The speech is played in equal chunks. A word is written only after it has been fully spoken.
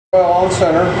well on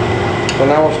center, so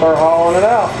now we'll start hollowing it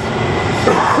out.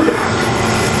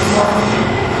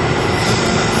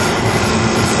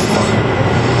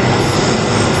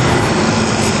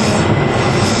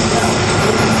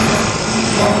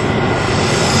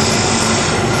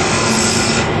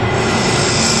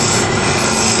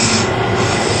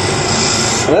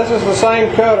 And this is the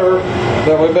same cutter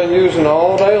that we've been using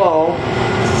all day long.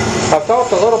 I've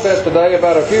talked a little bit today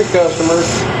about a few customers.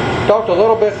 Talked a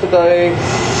little bit today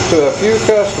to a few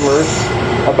customers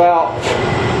about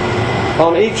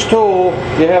on each tool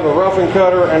you have a roughing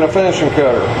cutter and a finishing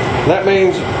cutter. That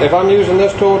means if I'm using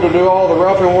this tool to do all the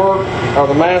roughing work or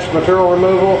the mass material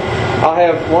removal, I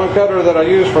have one cutter that I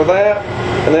use for that,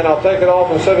 and then I'll take it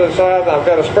off and set it aside. I've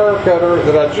got a spare cutter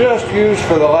that I just used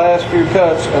for the last few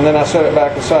cuts, and then I set it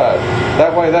back aside.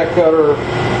 That way that cutter,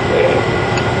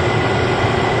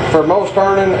 for most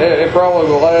turning, it probably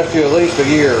will last you at least a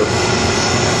year.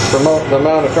 For the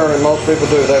amount of turning most people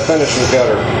do, that finishing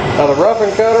cutter. Now the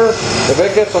roughing cutter, if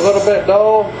it gets a little bit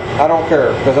dull, I don't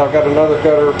care, because I've got another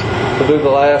cutter to do the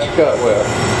last cut with.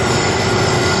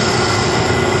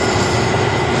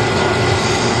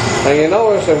 And you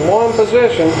notice in one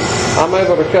position, I'm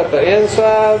able to cut the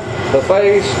inside, the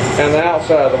face, and the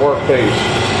outside of the workpiece.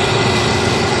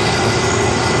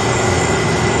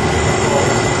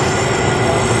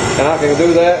 And I can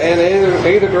do that in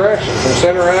either direction, from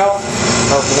center out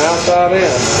or from outside in.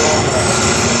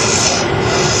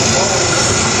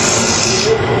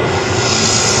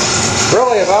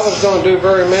 Really, if I was going to do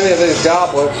very many of these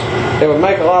goblets, it would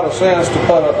make a lot of sense to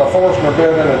put a Forstner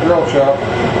bit in a drill chuck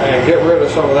and get rid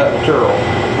of some of that material.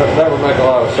 That would make a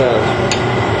lot of sense.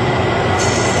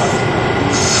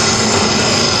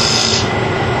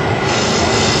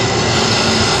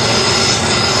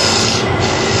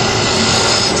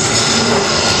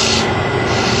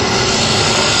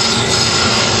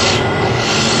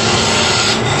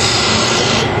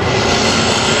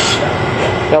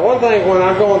 Now one thing, when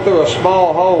I'm going through a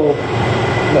small hole,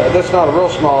 that's not a real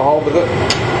small hole, but the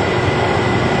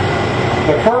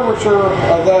curvature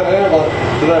of that inlet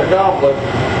to that goblet,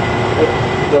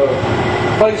 the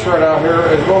face right out here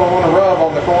is going to want to rub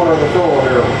on the corner of the tool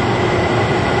here.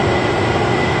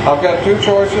 I've got two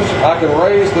choices. I can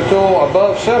raise the tool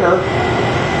above center,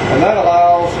 and that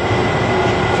allows,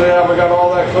 see how we got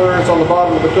all that clearance on the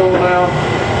bottom of the tool now?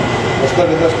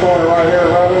 Instead of this corner right here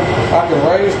rubbing, I can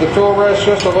raise the tool rest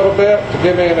just a little bit to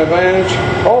give me an advantage,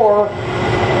 or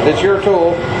it's your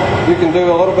tool, you can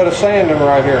do a little bit of sanding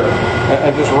right here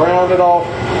and just round it off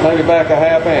maybe back a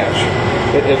 ½ inch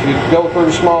if you go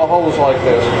through small holes like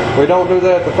this. We don't do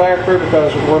that at the factory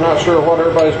because we're not sure what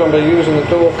everybody's going to be using the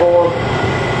tool for,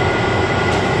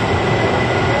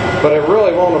 but it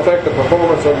really won't affect the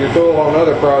performance of your tool on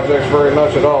other projects very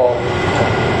much at all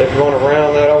if you want to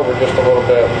round that over just a little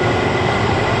bit.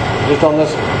 Just on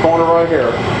this corner right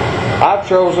here. I've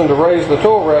chosen to raise the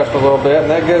tool rest a little bit, and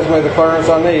that gives me the clearance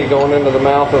I need going into the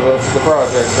mouth of the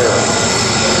project here.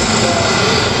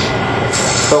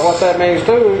 So what that means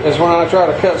too is when I try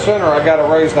to cut center, I got to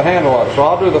raise the handle up. So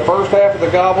I'll do the first half of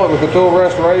the goblet with the tool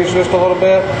rest raised just a little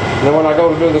bit, and then when I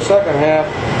go to do the second half,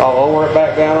 I'll lower it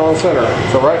back down on center.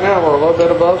 So right now we're a little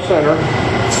bit above center.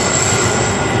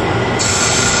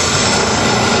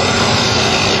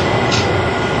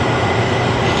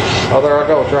 Oh, there I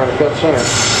go, trying to cut center.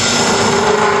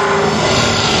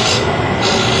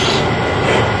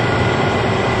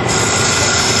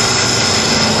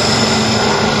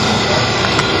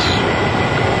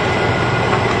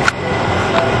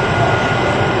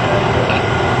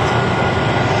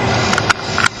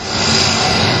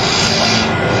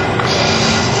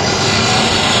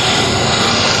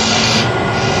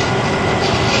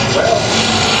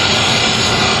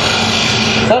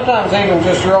 Sometimes even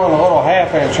just drilling a little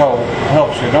 ½ inch hole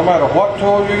helps you. No matter what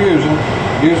tool you're using,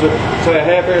 use it, say a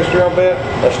 ½ inch drill bit,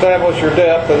 establish your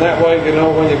depth, and that way you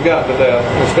know when you've got to depth.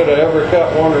 Instead of every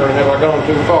cut wondering, have I gone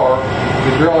too far?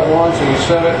 You drill it once and you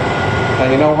set it,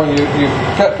 and you know when you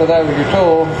cut to that with your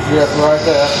tool, you have to write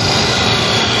that.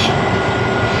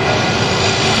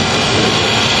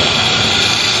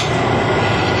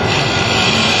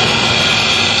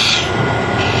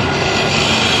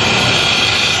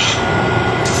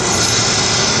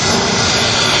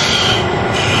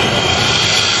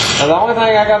 And the only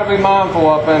thing I got to be mindful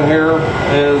up in here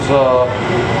is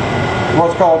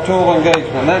what's called tool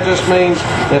engagement. That just means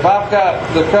if I've got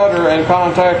the cutter in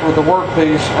contact with the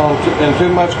workpiece in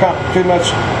too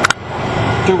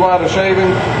wide a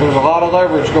shaving, there's a lot of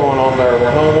leverage going on there.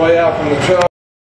 We're hung way out from the chuck.